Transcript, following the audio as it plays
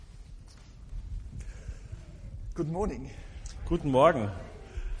Good morning. Guten Morgen.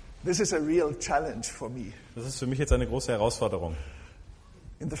 This is a real challenge for me. Das ist für mich jetzt eine große Herausforderung.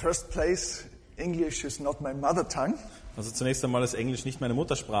 In the first place, English is not my mother tongue. Also zunächst einmal ist Englisch nicht meine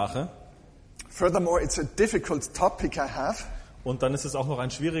Muttersprache. Furthermore, it's a difficult topic I have. Und dann ist es auch noch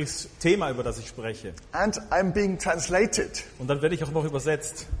ein schwieriges Thema, über das ich spreche. And I'm being translated. Und dann werde ich auch noch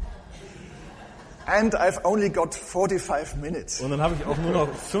übersetzt. And I've only got 45 minutes. Und dann habe ich auch nur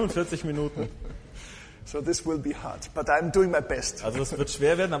noch 45 Minuten. So this will be hard, but I'm doing my best. Also es wird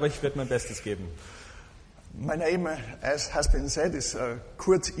schwer werden, aber ich werde mein Bestes geben. My name, as has been said, is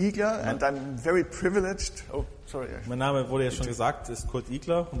Kurt Igler, and I'm very privileged. Oh, sorry. Mein Name wurde ja schon gesagt, ist Kurt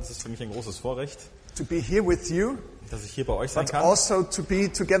Igler und es ist für mich ein großes Vorrecht, To be here with you, dass ich hier bei euch sein but kann, also to be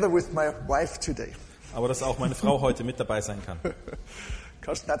together with my wife today. aber dass auch meine Frau heute mit dabei sein kann.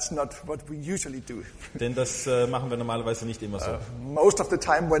 Because that's not what we usually do. Denn das machen wir normalerweise nicht immer so. Most of the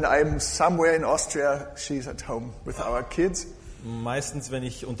time when I'm somewhere in Austria, she's at home with our kids. Meistens, wenn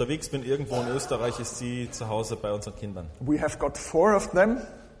ich unterwegs bin, irgendwo in Österreich, ist sie zu Hause bei unseren Kindern. We have got 4 of them,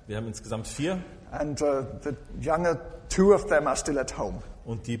 Wir haben insgesamt 4 and the younger 2 of them are still at home.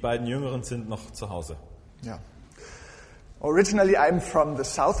 und die beiden Jüngeren sind noch zu Hause. Yeah. Originally I'm from the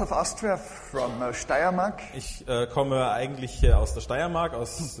south of Austria, from Steiermark. Ich komme eigentlich aus der Steiermark,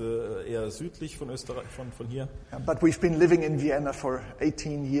 aus eher südlich von Österreich, von hier. But we've been living in Vienna for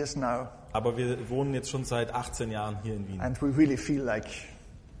 18 years now, Aber wir wohnen jetzt schon seit 18 Jahren hier in Wien. and we really feel like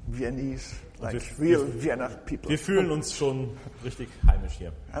Viennese, like wir- real Vienna people. Wir fühlen uns schon richtig heimisch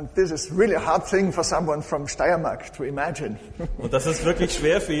hier. And this is really a hard thing for someone from Steiermark to imagine. Und das ist wirklich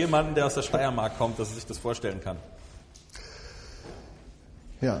schwer für jemanden, der aus der Steiermark kommt, dass er sich das vorstellen kann.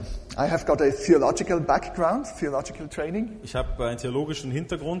 Yeah, I have got a theological background, theological training. Ich habe einen theologischen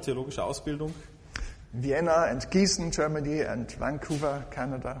Hintergrund, theologische Ausbildung. Vienna and Gießen, Germany, and Vancouver,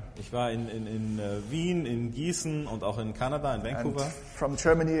 Canada. Ich war in Wien, in Gießen und auch in Kanada, in And Vancouver. from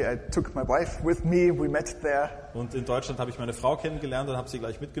Germany, I took my wife with me. We met there, Und in Deutschland habe ich meine Frau kennengelernt und habe sie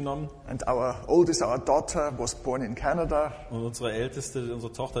gleich mitgenommen. and our daughter, was born in Canada. Und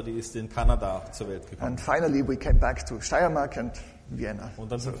unsere Tochter, die ist in Kanada zur Welt gekommen. And finally, we came back to Steiermark and Vienna. Und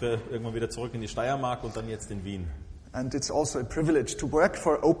dann sind wir irgendwann wieder zurück in die Steiermark und dann jetzt in Wien. And it's also a privilege to work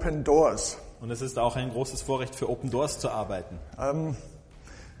for Open Doors. Und es ist auch ein großes Vorrecht für Open Doors zu arbeiten.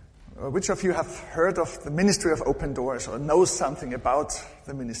 Which of you have heard of the ministry of Open Doors or knows something about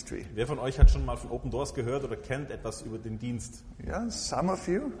the ministry? Wer von euch hat schon mal von Open Doors gehört oder kennt etwas über den Dienst? Yeah, some of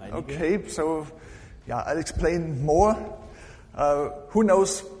you. Einige. Okay, so yeah, I'll explain more. Who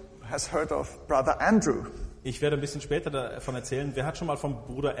knows, has heard of Brother Andrew? Ich werde ein bisschen später davon erzählen. Wer hat schon mal vom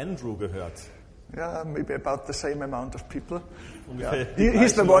Bruder Andrew gehört? Yeah, maybe about the same amount of people. Ungefähr Yeah. die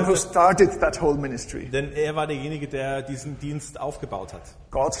He's the gleichen one who Leute. started that whole ministry. Denn er war derjenige, der diesen Dienst aufgebaut hat.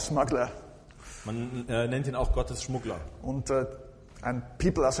 God's smuggler. Man nennt ihn auch Gottes Schmuggler. And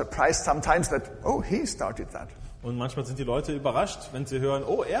people are surprised sometimes that, oh, he started that. Und manchmal sind die Leute überrascht, wenn sie hören,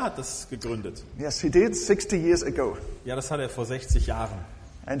 oh, er hat das gegründet. Yes, he did 60 years ago. Ja, das hat er vor 60 Jahren.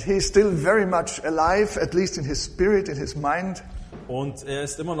 And he's still very much alive, at least in his spirit, in his mind. Und er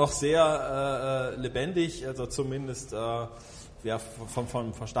ist immer noch sehr lebendig, also zumindest ja,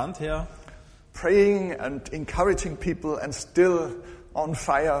 vom Verstand her. Praying and encouraging people and still on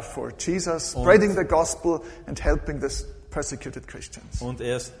fire for Jesus, spreading the gospel and helping the persecuted Christians. Und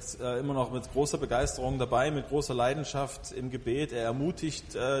er ist immer noch mit großer Begeisterung dabei, mit großer Leidenschaft im Gebet. Er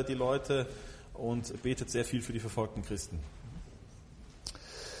ermutigt die Leute und betet sehr viel für die verfolgten Christen.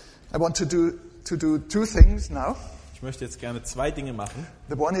 I want to do 2 things now. Ich möchte jetzt gerne 2 Dinge machen.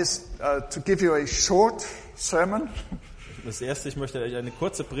 The one is to give you a short sermon, Das erste, ich möchte euch eine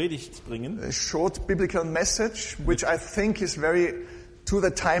kurze Predigt bringen. a short biblical message, which I think is very to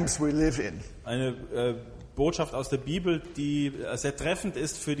the times we live in. Eine Botschaft aus der Bibel, die sehr treffend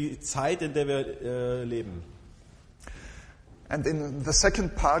ist für die Zeit, in der wir leben. And in the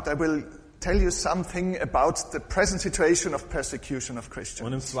second part, I will tell you something about the present situation of persecution of Und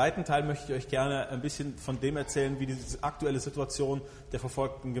Christians. im zweiten Teil möchte ich euch gerne ein bisschen von dem erzählen, wie die aktuelle Situation der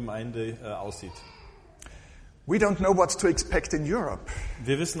verfolgten Gemeinde aussieht. We don't know what to expect in Europe.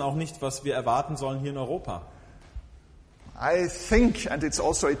 Wir wissen auch nicht, was wir erwarten sollen hier in Europa. I think, and it's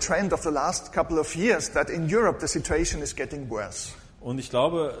also a trend of the last couple of years, that in Europe the situation is getting worse. Und ich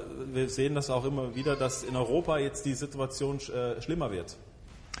glaube, wir sehen das auch immer wieder, dass in Europa jetzt die Situation schlimmer wird.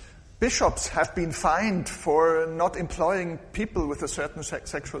 Bishops have been fined for not employing people with a certain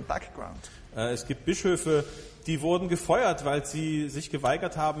sexual background. Es gibt Bischöfe, die wurden gefeuert, weil sie sich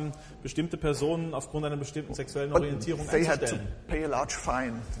geweigert haben, bestimmte Personen aufgrund einer bestimmten sexuellen Orientierung They had to einzustellen. pay a large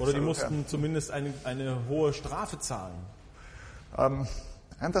fine. Oder die So, mussten zumindest eine hohe Strafe zahlen.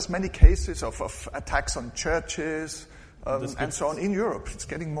 And there's many cases of attacks on churches and so on in Europe. It's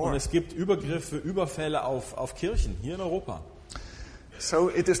getting more. Und es gibt Übergriffe, Überfälle auf Kirchen hier in Europa. So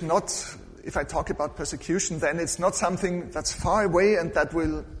it is not, if I talk about persecution, then it's not something that's far away and that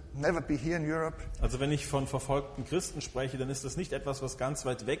will never be here in Europe. Also wenn ich von verfolgten Christen spreche, dann ist das nicht etwas, was ganz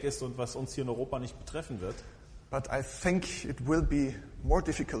weit weg ist und was uns hier in Europa nicht betreffen wird. But I think it will be more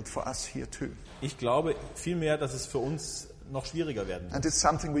difficult for us here too. Ich glaube vielmehr, dass es für uns noch schwieriger werden wird. And it's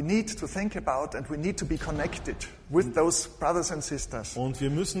something we need to think about and we need to be connected with those brothers and sisters Und wir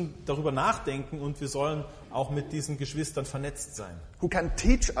müssen darüber nachdenken und wir sollen auch mit diesen Geschwistern vernetzt sein. who can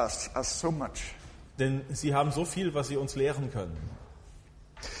teach us so much. Denn sie haben so viel, was sie uns lehren können.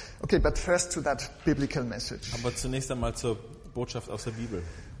 Okay, but first to that biblical message. Aber zunächst einmal zur Botschaft aus der Bibel.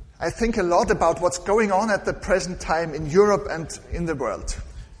 I think a lot about what's going on at the present time in Europe and in the world.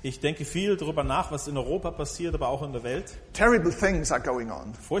 Ich denke viel darüber nach, was in Europa passiert, aber auch in der Welt. Terrible things are going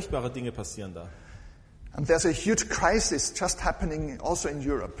on. Furchtbare Dinge passieren da. And there's a huge crisis just happening also in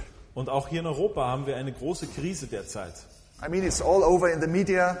Europe. Und auch hier in Europa haben wir eine große Krise derzeit. I mean, it's all over in the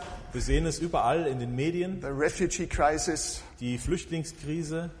media, Wir sehen es überall in den Medien. the refugee crisis, Die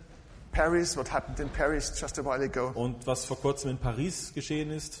Flüchtlingskrise Paris, what happened in Paris just a while ago. und was vor kurzem in Paris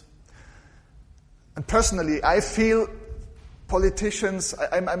geschehen ist. And personally, I feel politicians,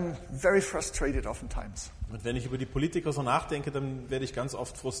 I'm very frustrated oftentimes. Und wenn ich über die Politiker so nachdenke, dann werde ich ganz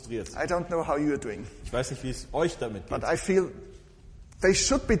oft frustriert. I don't know how you are doing, Ich weiß nicht, wie es euch damit but geht. I feel they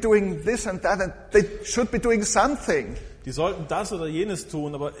should be doing this and that and they should be doing something, Die sollten das oder jenes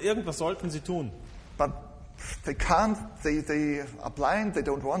tun, aber irgendwas sollten sie tun. but they can't, they are blind, they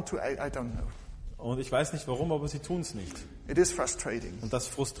don't want to, I don't know. Und ich weiß nicht warum, aber sie tun es nicht. It is frustrating. Und das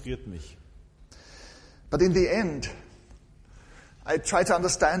frustriert mich. But in the end, I try to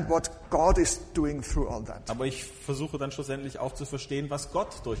understand what God is doing through all that. Aber ich versuche dann schlussendlich auch zu verstehen, was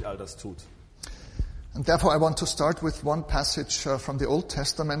Gott durch all das tut. And therefore I want to start with one passage from the Old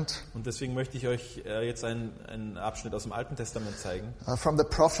Testament, Und deswegen möchte ich euch jetzt einen Abschnitt aus dem Alten Testament zeigen. from the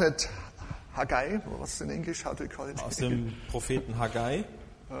prophet Haggai. What's in English? How do you call it? Aus dem Propheten Haggai.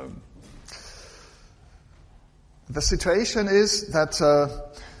 The situation is that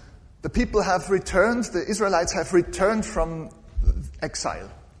the people have returned, the Israelites have returned from exile.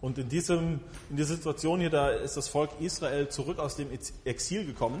 Und in dieser Situation hier, da ist das Volk Israel zurück aus dem Exil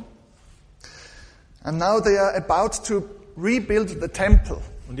gekommen. And now they are about to rebuild the temple.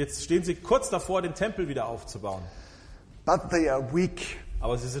 Und jetzt stehen sie kurz davor, den Tempel wieder aufzubauen. But they are weak.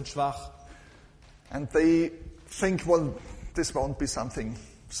 Aber sie sind schwach. And they think, well, this won't be something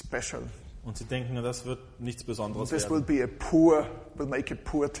special. Und sie denken, das wird nichts Besonderes This will werden. be will make a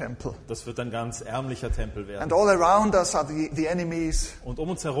poor temple. Das wird ein ganz ärmlicher Tempel werden. And all around us are the enemies. Und um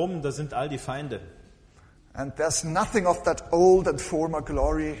uns herum, da sind all die Feinde. And there's nothing of that old and former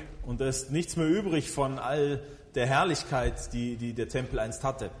glory. Und da ist nichts mehr übrig von all der Herrlichkeit, die der Tempel einst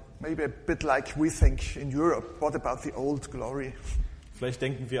hatte. Maybe a bit like we think in Europe. What about the old glory? Vielleicht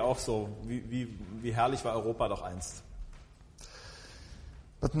denken wir auch so, wie herrlich war Europa doch einst.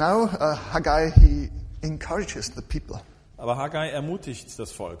 But now Haggai, he encourages the people. Aber Haggai ermutigt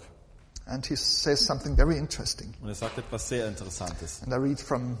das Volk. And he says something very interesting. Und er sagt etwas sehr Interessantes. And I read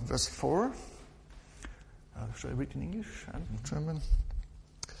from verse 4. Shall I read in English and German?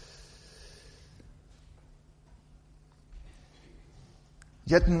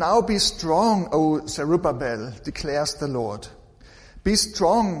 Yet now be strong, O Zerubbabel, declares the Lord. Be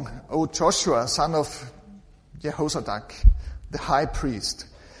strong, O Joshua, son of Jehozadak, the high priest.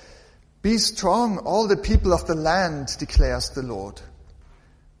 Be strong, all the people of the land, declares the Lord.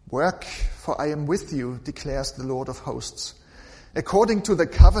 Work, for I am with you, declares the Lord of hosts, according to the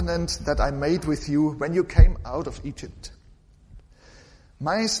covenant that I made with you when you came out of Egypt.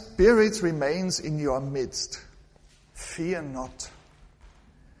 My spirit remains in your midst. Fear not.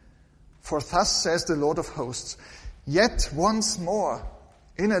 For thus says the Lord of hosts, yet once more,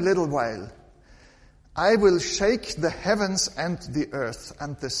 in a little while, I will shake the heavens and the earth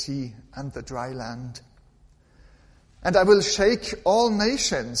and the sea and the dry land. And I will shake all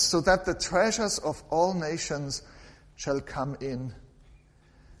nations, so that the treasures of all nations shall come in.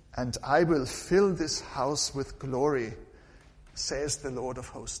 And I will fill this house with glory, says the Lord of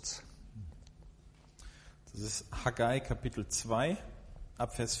hosts. Das ist Haggai Kapitel 2,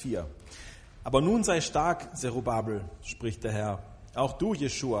 ab Vers 4. Aber nun sei stark, Zerubbabel, spricht der Herr. Auch du,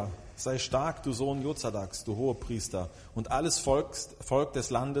 Jeschua, sei stark, du Sohn Jozadaks, du Hohepriester. Und alles Volk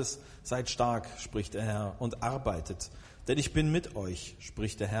des Landes, seid stark, spricht der Herr, und arbeitet. Denn ich bin mit euch,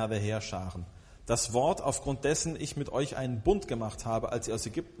 spricht der Herr der Heerscharen. Das Wort, aufgrund dessen ich mit euch einen Bund gemacht habe, als ihr aus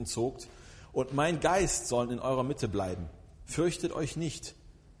Ägypten zogt, und mein Geist soll in eurer Mitte bleiben. Fürchtet euch nicht,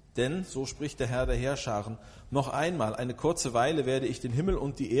 Denn, so spricht der Herr der Heerscharen, noch einmal, eine kurze Weile werde ich den Himmel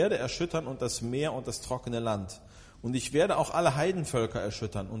und die Erde erschüttern und das Meer und das trockene Land. Und ich werde auch alle Heidenvölker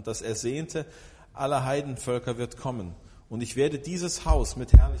erschüttern und das Ersehnte aller Heidenvölker wird kommen. Und ich werde dieses Haus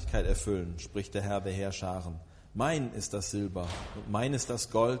mit Herrlichkeit erfüllen, spricht der Herr der Heerscharen. Mein ist das Silber und mein ist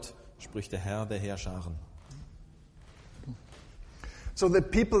das Gold, spricht der Herr der Heerscharen. So the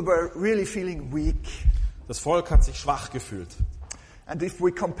people were really feeling weak. Das Volk hat sich schwach gefühlt. And if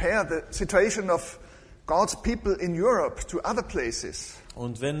we compare the situation of God's people in Europe to other places,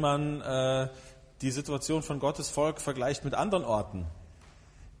 Und wenn man die Situation von Gottes Volk vergleicht mit anderen Orten,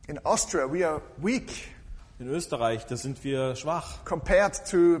 in Austria we are weak in Österreich, da sind wir schwach. compared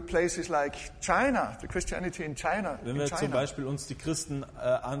to places like China, the Christianity in China. Wenn wir zum Beispiel uns die Christen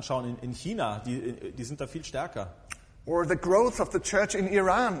anschauen in China, die sind da viel stärker. Or the growth of the church in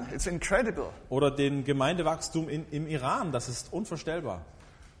Iran, it's incredible. Oder den Gemeindewachstum im Iran, das ist unvorstellbar.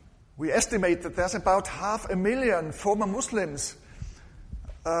 We estimate that there's about 500,000 former Muslims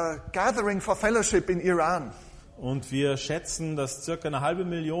gathering for fellowship in Iran. Und wir schätzen, dass circa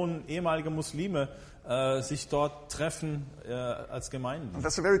 500,000 ehemalige Muslime sich dort treffen als Gemeinden. And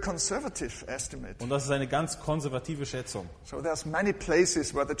that's a very conservative estimate. Und das ist eine ganz konservative Schätzung. So there's many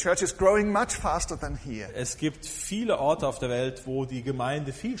places where the church is growing much faster than here. Es gibt viele Orte auf der Welt, wo die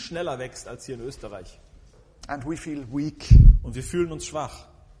Gemeinde viel schneller wächst als hier in Österreich. And we feel weak. Und wir fühlen uns schwach.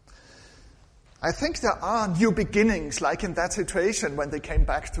 I think there are new beginnings, like in that situation when they came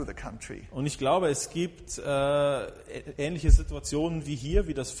back to the country. Und ich glaube, es gibt ähnliche Situationen wie hier,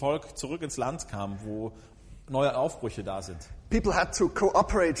 wie das Volk zurück ins Land kam, wo neue Aufbrüche da sind. People had to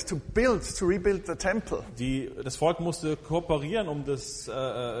cooperate to rebuild the temple. Das Volk musste kooperieren, um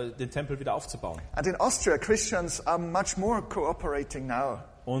den Tempel wieder aufzubauen. And in Austria, Christians are much more cooperating now.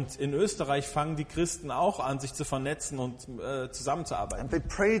 Und in Österreich fangen die Christen auch an, sich zu vernetzen und zusammenzuarbeiten. And they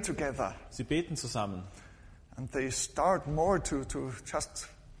pray together. Sie beten zusammen. And they start more to just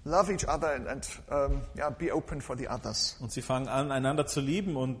love each other and be open for the others. Und sie fangen an, einander zu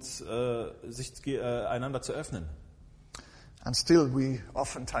lieben und sich einander zu öffnen. And still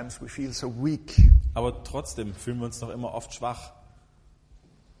oftentimes we feel so weak. Aber trotzdem fühlen wir uns noch immer oft schwach.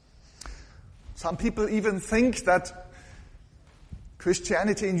 Some people even think that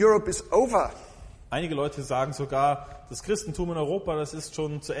Christianity in Europe is over. Einige Leute sagen sogar, das Christentum in Europa, das ist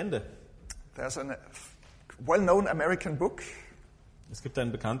schon zu Ende. There's a well-known American book. Es gibt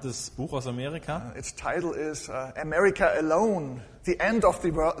ein bekanntes Buch aus Amerika. Its title is America Alone, the end of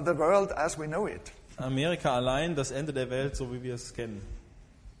the world as we know it. Amerika allein, das Ende der Welt, so wie wir es kennen.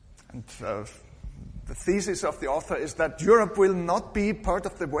 And the thesis of the author is that Europe will not be part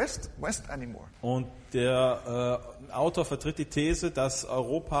of the West anymore. Und der Autor vertritt die These, dass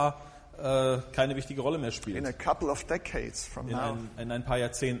Europa keine wichtige Rolle mehr spielt. In a couple of decades from now. In ein paar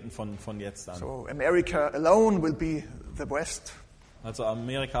Jahrzehnten von jetzt an. So America alone will be the West. Also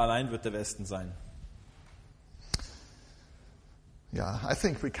Amerika allein wird der Westen sein. Yeah, I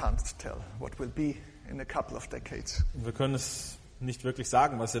think we can't tell what will be in a couple of decades. Wir können es nicht wirklich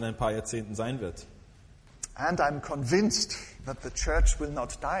sagen, was in ein paar Jahrzehnten sein wird. And I'm convinced that the church will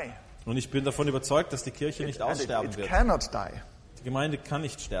not die. Und ich bin davon überzeugt, dass die Kirche nicht aussterben It wird. cannot die. Die Gemeinde kann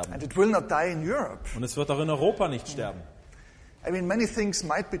nicht sterben. And it will not die in Europe. Und es wird auch in Europa nicht sterben. I mean, many things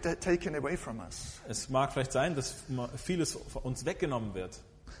might be taken away from us. Es mag vielleicht sein, dass vieles von uns weggenommen wird.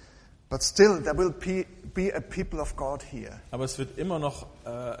 But still, there will be a people of God here. Aber es wird immer noch,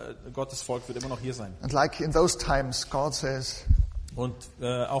 Gottes Volk wird immer noch hier sein. And like in those times, God says, Und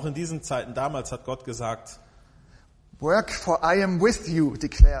auch in diesen Zeiten damals hat Gott gesagt, work, for I am with you,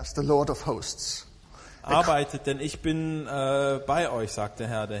 declares the Lord of hosts. arbeitet, denn ich bin bei euch, sagt der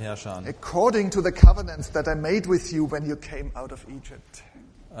Herr der Herrscher. According to the covenant that I made with you when you came out of Egypt.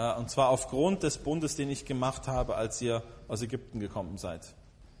 Und zwar aufgrund des Bundes, den ich gemacht habe, als ihr aus Ägypten gekommen seid.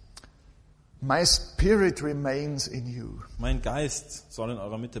 My spirit remains in you. Mein Geist soll in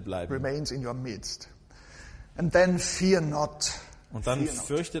eurer Mitte bleiben. Remains in your midst. And then fear not. Und dann Fear not.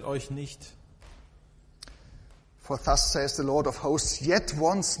 fürchtet euch nicht. For thus says the Lord of hosts, yet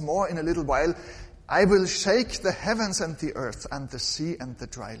once more in a little while I will shake the heavens and the earth and the sea and the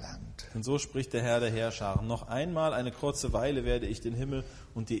dry land. Denn so spricht der Herr der Heerscharen. Noch einmal eine kurze Weile werde ich den Himmel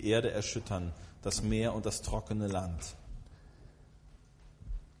und die Erde erschüttern, das Meer und das trockene Land.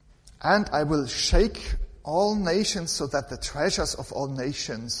 And I will shake all nations so that the treasures of all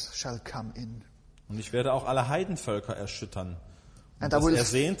nations shall come in. Und ich werde auch alle Heidenvölker erschüttern. Und And I das will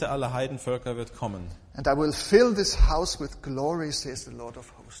Ersehnte aller Heidenvölker wird kommen. And I will fill this house with glory, says the Lord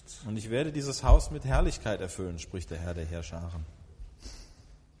of hosts. Und ich werde dieses Haus mit Herrlichkeit erfüllen, spricht der Herr der Heerscharen.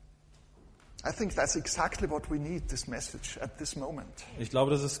 I think that's exactly what we need, this message at this moment. Ich glaube,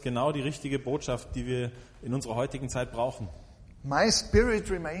 das ist genau die richtige Botschaft, die wir in unserer heutigen Zeit brauchen. My spirit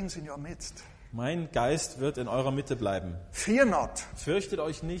remains in your midst. Mein Geist wird in eurer Mitte bleiben. Fear not. Fürchtet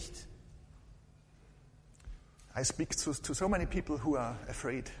euch nicht. I speak to so many people who are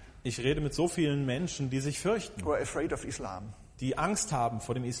afraid, Ich rede mit so vielen Menschen, die sich fürchten, who are afraid of Islam, die Angst haben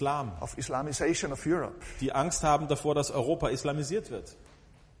vor dem Islam, of Islamization of Europe. die Angst haben davor, dass Europa islamisiert wird.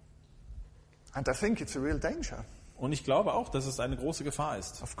 And I think it's a real danger. Und ich glaube auch, dass es eine große Gefahr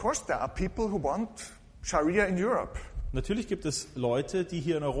ist. Of course, there are people who want Sharia in Europe. Natürlich gibt es Leute, die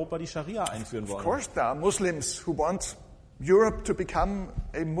hier in Europa die Scharia einführen Of wollen. course, there are Muslims who want Europe to become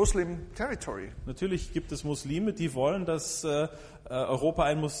a Muslim territory. Natürlich gibt es Muslime, die wollen, dass Europa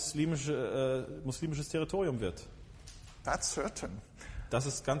ein muslimisches Territorium wird. That's certain. Das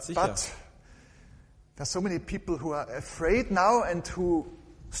ist ganz sicher. But there's so many people who are afraid now and who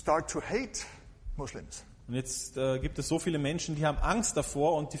start to hate Muslims. Und jetzt gibt es so viele Menschen, die haben Angst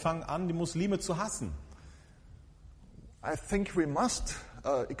davor und die fangen an, die Muslime zu hassen. I think we must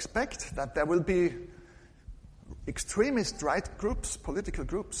expect that there will be extremist right groups, political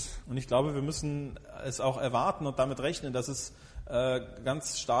groups, Und ich glaube, wir müssen es auch erwarten und damit rechnen, dass es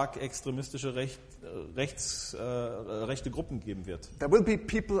ganz stark extremistische rechte Gruppen geben wird. there will be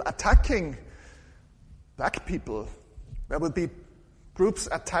people attacking black people. There will be groups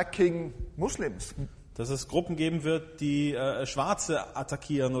attacking Muslims. Dass es Gruppen geben wird, die Schwarze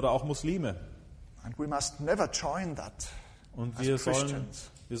attackieren oder auch Muslime. And we must never join that Und as wir sollen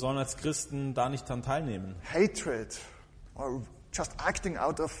Christians. als Christen da nicht dran teilnehmen. Hatred or just acting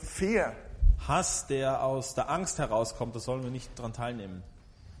out of fear. Hass, der aus der Angst herauskommt, da sollen wir nicht dran teilnehmen.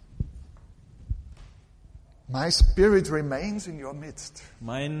 My spirit remains in your midst.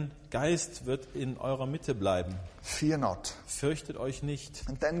 Mein Geist wird in eurer Mitte bleiben. Fear not. Fürchtet euch nicht.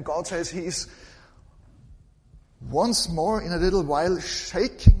 And then God says he is once more in a little while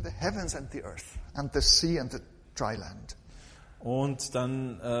shaking the heavens and the earth and the sea and the dry land. Und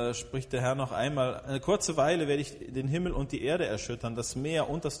dann spricht der Herr noch einmal, eine kurze Weile werde ich den Himmel und die Erde erschüttern, das Meer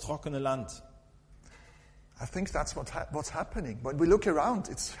und das trockene Land. I think that's what's happening. When we look around,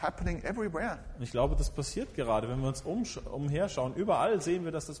 it's happening everywhere. Und ich glaube, das passiert gerade, wenn wir uns umherschauen. Überall sehen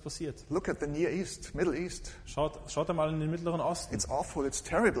wir, dass das passiert. Look at the Near East, Middle East. Schaut einmal in den Mittleren Osten. It's awful, it's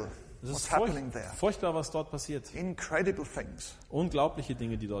terrible Es what's ist happening there. furchtbar, was dort passiert. Incredible things. Unglaubliche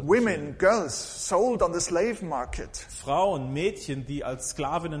Dinge, die dort passieren. Women, girls sold on the slave market. Frauen, Mädchen, die als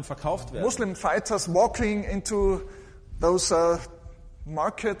Sklavinnen verkauft werden. Muslim fighters walking into those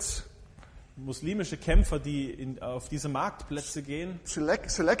markets, Muslimische Kämpfer, die auf diese Marktplätze gehen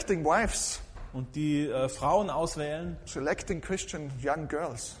selecting wives, und die Frauen auswählen, selecting Christian young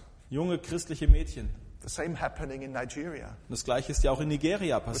girls. junge christliche Mädchen. The same happening in Nigeria. Und das Gleiche ist ja auch in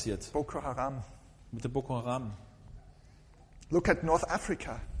Nigeria passiert, Boko Haram. mit dem Boko Haram. Look at North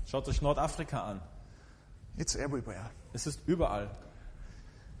Africa. Schaut euch Nordafrika an. It's everywhere. Es ist überall.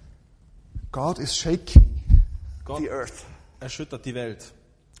 God is shaking Gott the earth. erschüttert die Welt.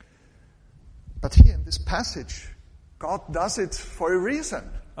 But here in this passage, God does it for a reason.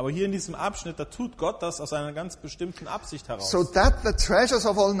 Aber hier in diesem Abschnitt, da tut Gott das aus einer ganz bestimmten Absicht heraus. So that the treasures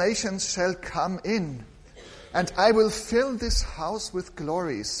of all nations shall come in, and I will fill this house with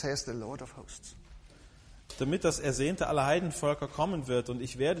glory, says the Lord of hosts. Damit das Ersehnte aller Heidenvölker kommen wird und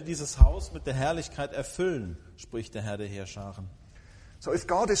ich werde dieses Haus mit der Herrlichkeit erfüllen, spricht der Herr der Heerscharen. So if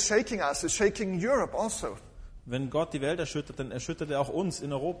God is shaking us, is shaking Europe also. Wenn Gott die Welt erschüttert, dann erschüttert er auch uns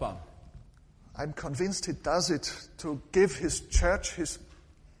in Europa. I'm convinced he does it to give his church, his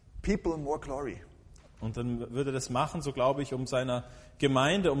people more glory. Und dann würde er das machen, so glaube ich, um seiner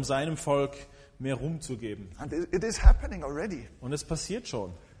Gemeinde, um seinem Volk mehr Ruhm zu geben. And it is happening already. Und es passiert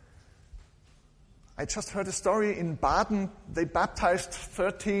schon. I just heard a story in Baden. They baptized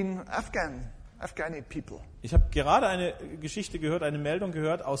 13 Afghani people. Ich habe gerade eine Geschichte gehört, eine Meldung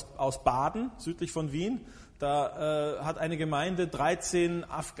gehört aus Baden, südlich von Wien. Da hat eine Gemeinde 13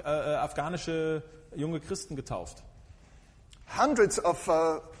 afghanische junge Christen getauft. Hundreds of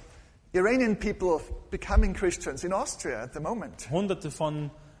Iranian people becoming Christians in Austria at the moment. Hunderte von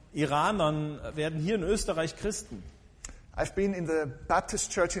Iranern werden hier in Österreich Christen. I've been in the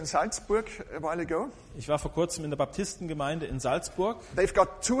Baptist church in Salzburg a while ago. Ich war vor kurzem in der Baptistengemeinde in Salzburg. They've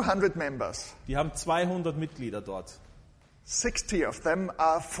got 200 members. Die haben 200 Mitglieder dort. 60 of them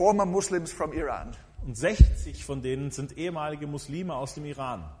are former Muslims from Iran. Und 60 von denen sind ehemalige Muslime aus dem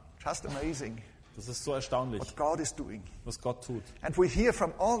Iran. Just amazing Das ist so erstaunlich, what God is doing. was Gott tut. And we hear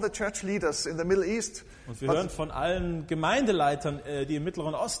from all the church leaders in the Middle East, Und wir hören von allen Gemeindeleitern, die im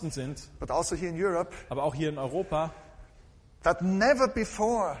Mittleren Osten sind, but also here in Europe, aber auch hier in Europa, That never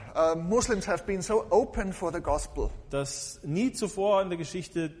before Muslims have been so open for the gospel. Dass nie zuvor in der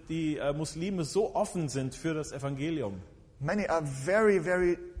Geschichte die Muslime so offen sind für das Evangelium. Many are very,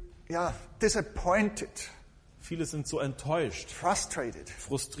 very disappointed, Viele sind so enttäuscht, frustrated.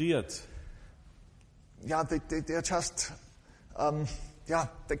 frustriert. They're just,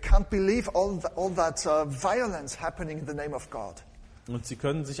 they can't believe all that violence happening in the name of God. Und sie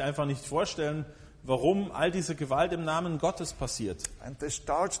können sich einfach nicht vorstellen, warum all diese Gewalt im Namen Gottes passiert. And they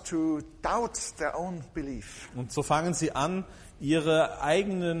start to doubt their own belief. Und so fangen sie an, ihren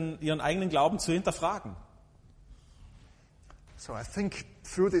eigenen Glauben zu hinterfragen. So I think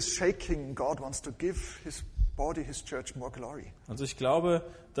through this shaking, God wants to give His body, His church, more glory. Also ich glaube,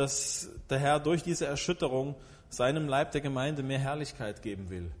 dass der Herr durch diese Erschütterung seinem Leib der Gemeinde mehr Herrlichkeit geben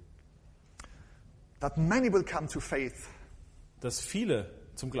will. That many will come to faith. Dass viele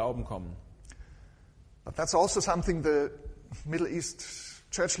zum Glauben kommen. But that's also something the Middle East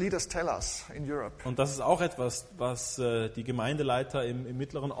church leaders tell us in Europe. Und das ist auch etwas, was die Gemeindeleiter im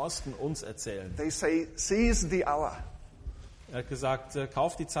Mittleren Osten uns erzählen. They say, seize the hour. Er hat gesagt,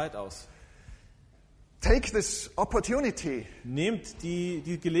 kauft die Zeit aus. Take this opportunity. Nehmt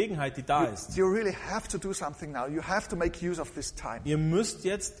die Gelegenheit, die da ist. You really have to do something now. You have to make use of this time. Ihr müsst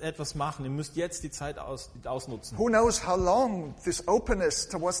jetzt etwas machen. Ihr müsst jetzt die Zeit ausnutzen. Who knows how long this openness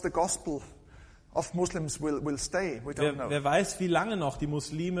towards the gospel of Muslims will stay? We don't know. Wer weiß, wie lange noch die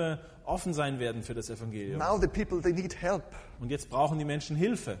Muslime offen sein werden für das Evangelium. Now the people, they need help. Und jetzt brauchen die Menschen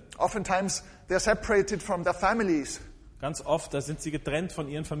Hilfe. Oftentimes they're separated from their families. Ganz oft, da sind sie getrennt von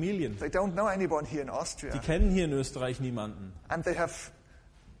ihren Familien. They don't know anyone here in Austria. Die kennen hier in Österreich niemanden. And they have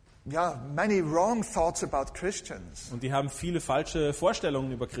many wrong thoughts about Christians. Und die haben viele falsche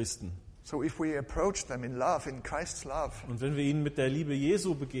Vorstellungen über Christen. So if we approach them in love, in Christ's love, Und wenn wir ihnen mit der Liebe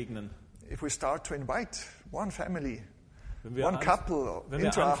Jesu begegnen, if we start to invite one family, wenn wir, one couple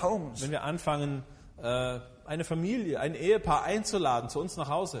into our homes, wenn wir anfangen, eine Familie, ein Ehepaar einzuladen zu uns nach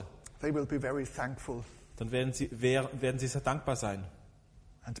Hause, they will be very thankful dann werden sie sehr dankbar sein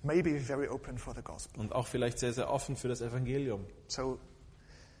and maybe very open for the gospel. und auch vielleicht sehr, sehr offen für das Evangelium. So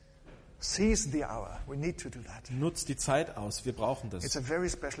seize the hour. We need to do that. Nutzt die Zeit aus, wir brauchen It's das. a very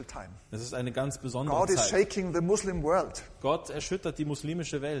special time. Es ist eine ganz besondere God is Zeit. shaking the Muslim world. Gott erschüttert die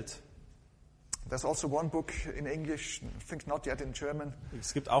muslimische Welt. There's also one book in English, I think not yet in German.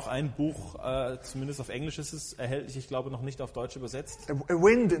 Es gibt auch ein Buch, zumindest auf Englisch ist es erhältlich, ich glaube noch nicht auf Deutsch übersetzt. A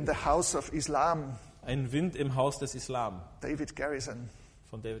Wind in the House of Islam, Ein Wind im Haus des Islam David Garrison.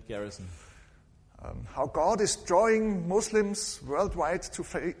 von David Garrison. How God is drawing Muslims worldwide to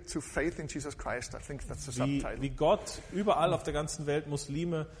faith in Jesus Christ. I think that's the subtitle. Wie Gott überall auf der ganzen Welt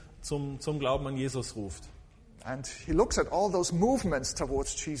Muslime zum Glauben an Jesus ruft. And he looks at all those movements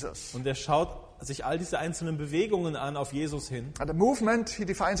towards Jesus. Und er schaut sich all diese einzelnen Bewegungen an auf Jesus hin. And he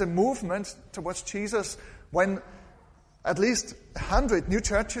defines a movement towards Jesus when at least 100 new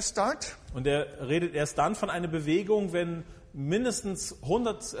churches start. Und er redet erst dann von einer Bewegung, wenn mindestens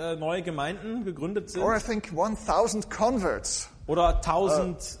 100 neue Gemeinden gegründet sind. Or I think 1000 converts Oder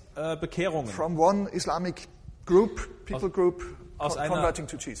 1000 Bekehrungen from one Islamic group, group, aus converting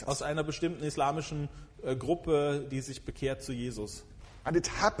to Jesus. aus einer bestimmten islamischen Gruppe, die sich bekehrt zu Jesus. And it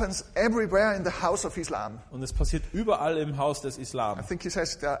happens everywhere in the house of Islam. Und es passiert überall im Haus des Islam. I think he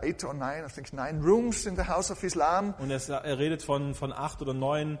says there are 8 or 9, I think 9 rooms in the house of Islam. Und er redet von 8 oder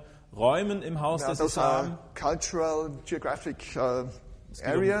 9 Räumen im Haus des Those Islam. are cultural, geographic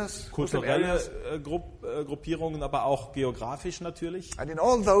areas, Muslim Kulturelle areas. Gruppierungen, aber auch geografisch natürlich. And in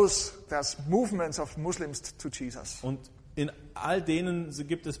all those, there's movements of Muslims to Jesus. Und in all denen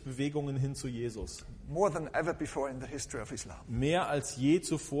gibt es Bewegungen hin zu Jesus. More than ever before in the history of Islam. Mehr als je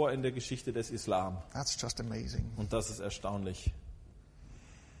zuvor in der Geschichte des Islam. That's just amazing. Und das ist erstaunlich.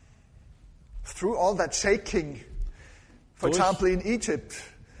 Through all that shaking, for Durch- example, in Egypt,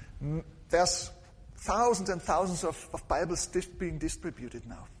 there's thousands and thousands of Bibles being distributed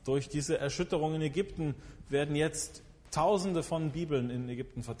now. Durch diese Erschütterung in Ägypten werden jetzt Tausende von Bibeln in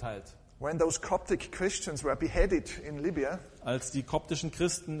Ägypten verteilt. When those Coptic Christians were beheaded in Libya, Als die koptischen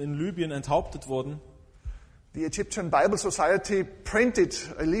Christen in Libyen enthauptet wurden, the Egyptian Bible Society printed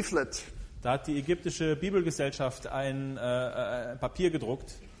a leaflet da hat die ägyptische Bibelgesellschaft ein Papier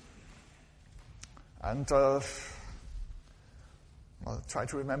gedruckt. and I'll try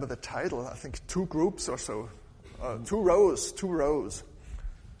to remember the title. I think 2 groups or so, 2 rows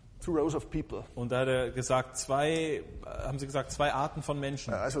of people. Und da hat er gesagt, zwei Arten von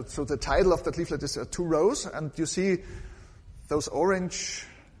Menschen. So the title of that leaflet is 2 rows, and you see those orange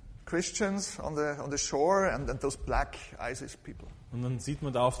Christians on the shore, and then those black ISIS people. Und dann sieht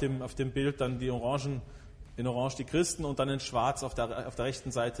man da auf dem Bild dann die Orangen In Orange die Christen und dann in Schwarz auf der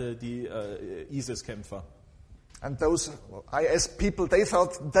rechten Seite die ISIS-Kämpfer. And those IS people, they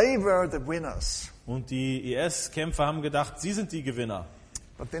thought they were the winners. Und die IS-Kämpfer haben gedacht, sie sind die Gewinner.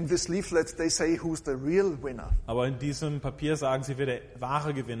 But in this leaflet they say who's the real winner. Aber in diesem Papier sagen sie, wer der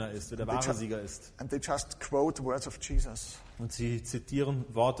wahre Gewinner ist, wer der wahre Sieger ist. And they just quote words of Jesus. Und sie zitieren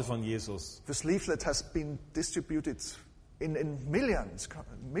Worte von Jesus. This leaflet has been distributed in millions.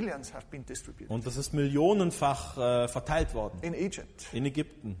 Millions have been distributed. Und das ist millionenfach verteilt worden. In Egypt. In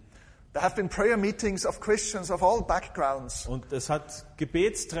Ägypten. There have been prayer meetings of Christians of all backgrounds. Und es hat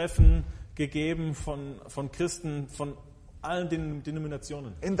Gebetstreffen gegeben von Christen von allen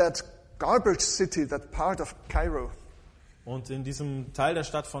Denominationen. In that garbage city, that part of Cairo. Und in diesem Teil der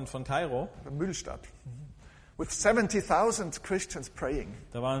Stadt von Kairo, The Müllstadt. With 70,000 Christians praying.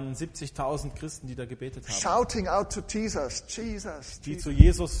 da waren 70.000 Christen, die da gebetet haben. Shouting out to Jesus, Jesus, Die Jesus. zu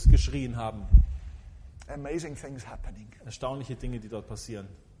Jesus geschrien haben. Amazing things happening. Erstaunliche Dinge, die dort passieren.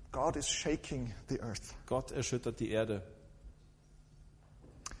 God is shaking the earth. Gott erschüttert die Erde.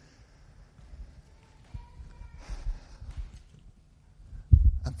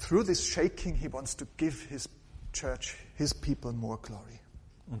 And through this shaking, he wants to give his church, his people, more glory.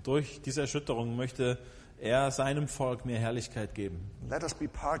 Und durch diese Erschütterung möchte er seinem Volk mehr Herrlichkeit geben. Let us be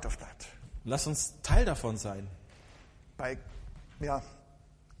part of that Lass uns Teil davon sein, by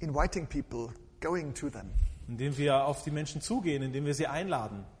inviting people, going to them, indem wir auf die Menschen zugehen, indem wir sie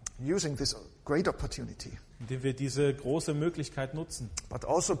einladen, using this great opportunity. indem wir diese große Möglichkeit nutzen. But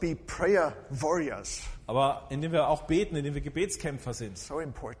also be prayer warriors. Aber indem wir auch beten, indem wir Gebetskämpfer sind. So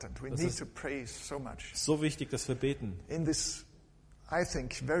important. We Das need ist- to pray so much. So wichtig, dass wir beten. In this, I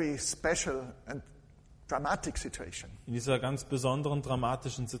think, very special and dramatic situation. In dieser ganz besonderen,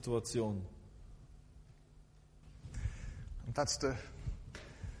 dramatischen Situation. And that's the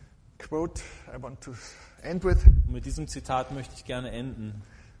quote I want to end with Und mit diesem Zitat möchte ich gerne enden.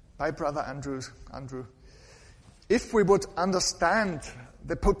 by Brother Andrew. If we would understand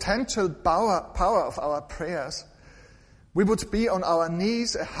the potential power of our prayers, we would be on our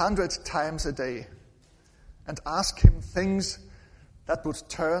knees 100 times a day and ask him things that would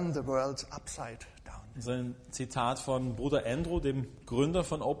turn the world upside down. Das ist ein Zitat von Bruder Andrew, dem Gründer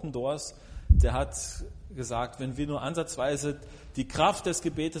von Open Doors. Der hat gesagt, wenn wir nur ansatzweise die Kraft des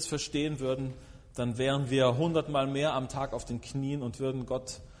Gebetes verstehen würden, dann wären wir 100-mal mehr am Tag auf den Knien und würden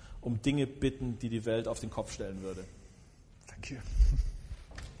Gott um Dinge bitten, die die Welt auf den Kopf stellen würde. Thank you.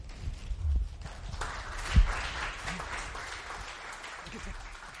 Thank you.